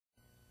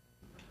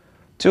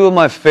Two of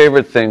my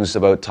favorite things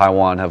about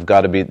Taiwan have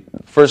got to be,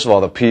 first of all,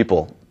 the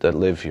people that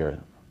live here,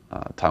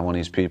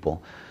 Taiwanese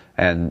people,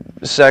 and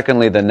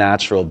secondly, the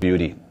natural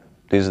beauty.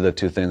 These are the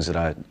two things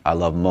that I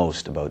love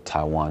most about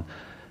Taiwan.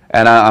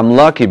 And I'm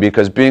lucky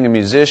because being a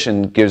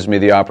musician gives me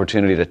the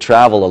opportunity to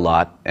travel a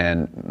lot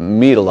and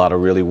meet a lot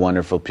of really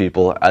wonderful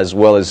people, as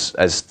well as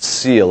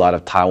see a lot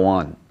of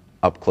Taiwan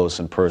up close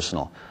and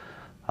personal.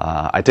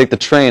 I take the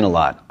train a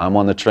lot. I'm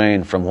on the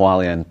train from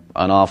Hualien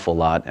an awful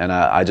lot, and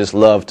I just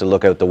love to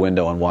look out the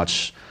window and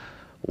watch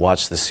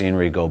the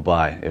scenery go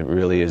by. It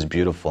really is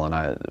beautiful,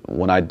 and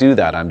when I do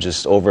that, I'm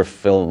just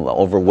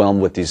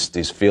overwhelmed with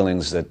these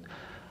feelings that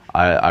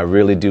I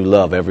really do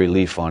love every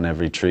leaf on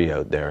every tree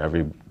out there,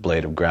 every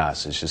blade of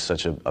grass. It's just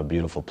such a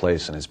beautiful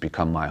place, and it's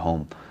become my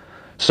home.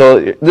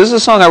 So this is a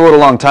song I wrote a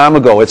long time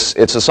ago. It's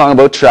a song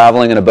about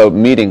traveling and about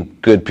meeting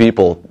good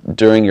people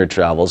during your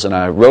travels. And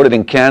I wrote it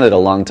in Canada a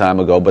long time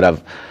ago, but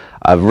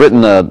I've written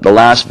the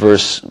last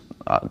verse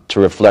to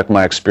reflect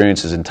my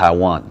experiences in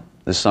Taiwan.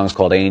 This song's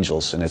called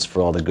Angels, and it's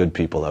for all the good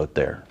people out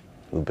there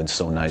who've been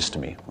so nice to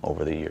me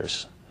over the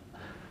years.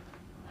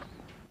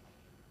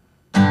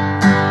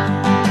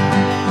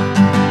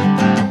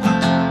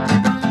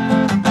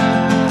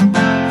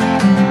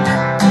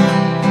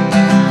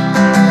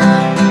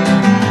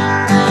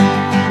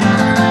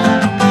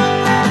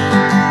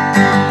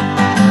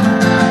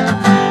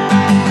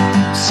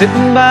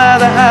 Sitting by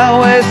the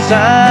highway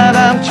side,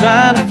 I'm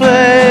trying to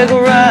flag a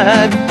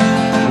ride.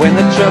 When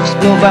the trucks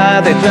blow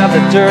by, they drop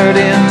the dirt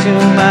into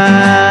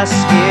my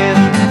skin.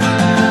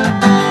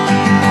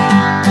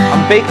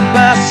 I'm baked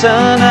by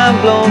sun,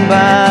 I'm blown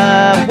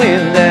by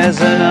wind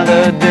as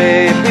another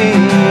day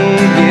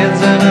begins.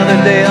 Another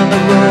day on the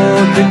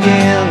road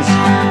begins.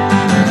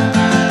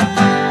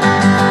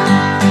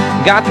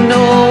 Got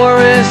no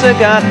worries, I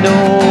got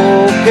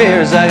no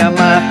cares. I got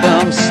my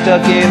thumb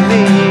stuck in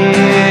the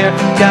air.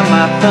 Got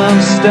my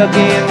thumb stuck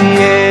in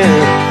the air.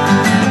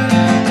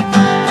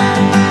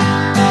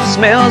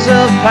 Smells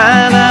of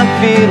pine, I'm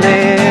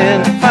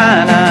feeling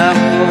fine. I'm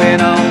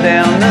moving on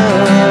down the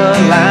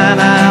line.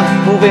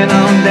 I'm moving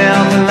on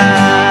down the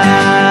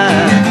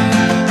line.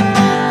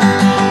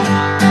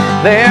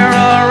 There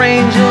are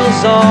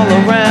angels all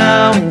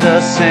around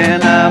us,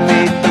 and I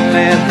meet them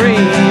every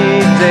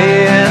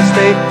day as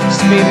they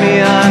speed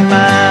me on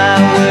my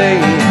way.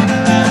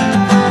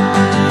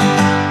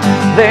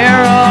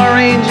 There are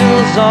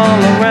angels all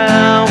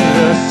around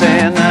us,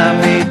 and I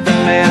meet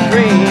them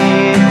every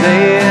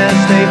day as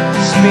they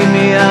speed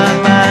me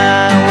on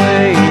my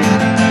way.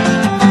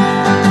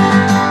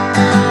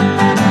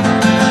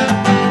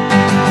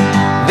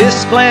 This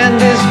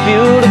land is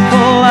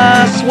beautiful,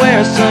 I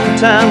swear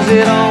sometimes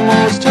it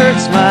almost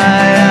hurts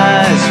my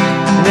eyes.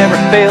 Never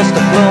fails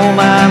to blow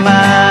my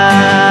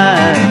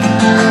mind.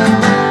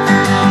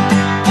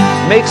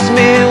 Makes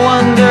me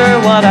wonder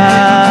what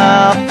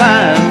I'll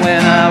find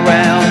when I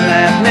round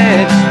that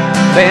next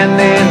bend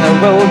in the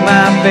road,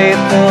 my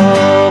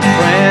faithful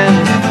friend.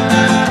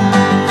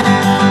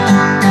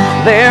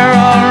 There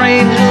are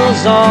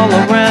angels all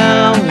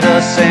around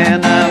us,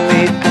 and I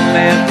meet them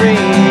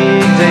every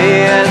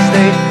day as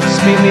they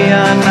speed me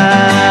on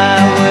my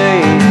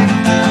way.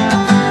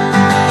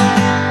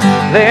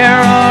 There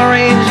are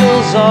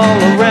angels all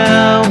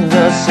around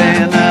us,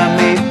 and I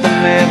meet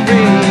them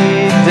every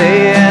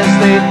day as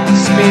they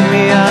speed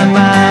me on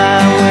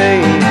my way.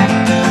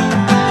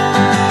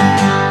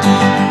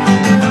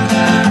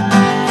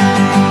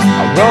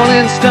 A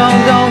rolling stone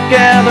don't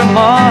gather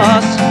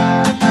moss.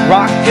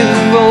 Rock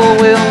and roll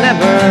will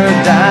never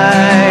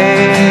die.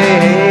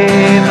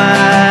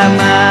 My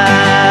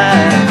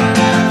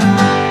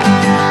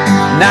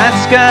night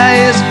sky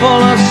is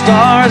full of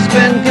stars.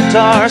 Bend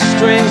guitar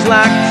strings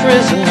like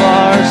prison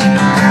bars,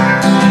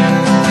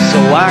 so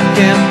I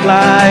can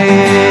fly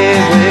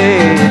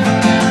away.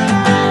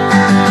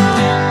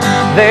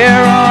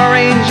 There are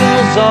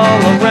angels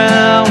all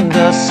around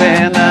us,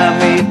 and I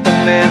meet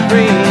them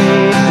every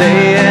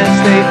day as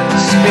they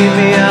speed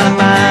me on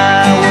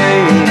my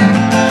way.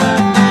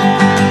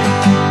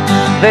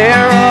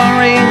 There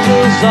are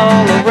angels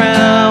all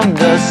around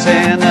us,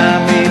 and I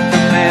meet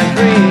them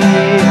every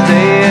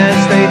day as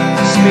they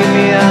speed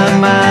me on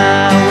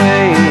my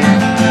way.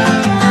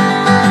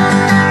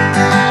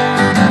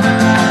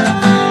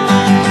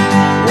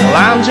 Well,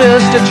 I'm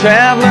just a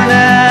traveler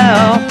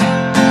now,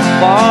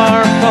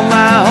 far from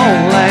my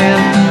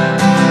homeland,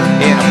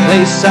 in a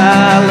place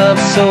I love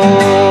so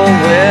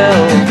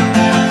well.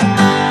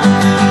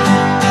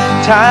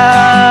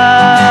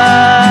 Taiwan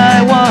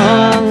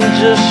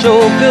just so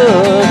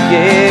good,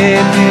 yeah,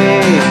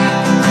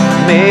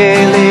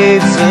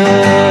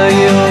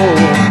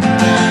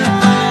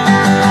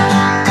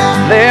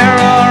 there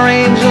are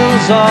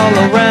angels all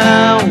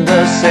around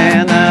us,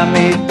 and I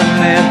meet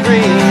them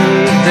every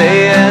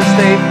day as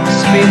they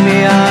speed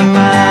me on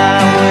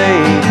my way.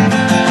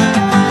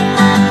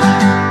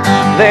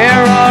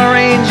 There are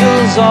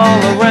angels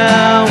all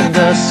around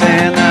us,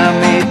 and I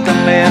meet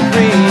them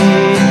every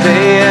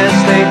day as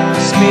they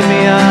speed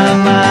me on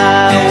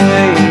my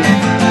way.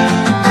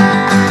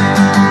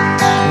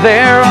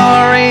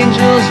 are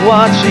angels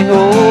watching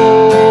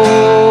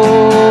over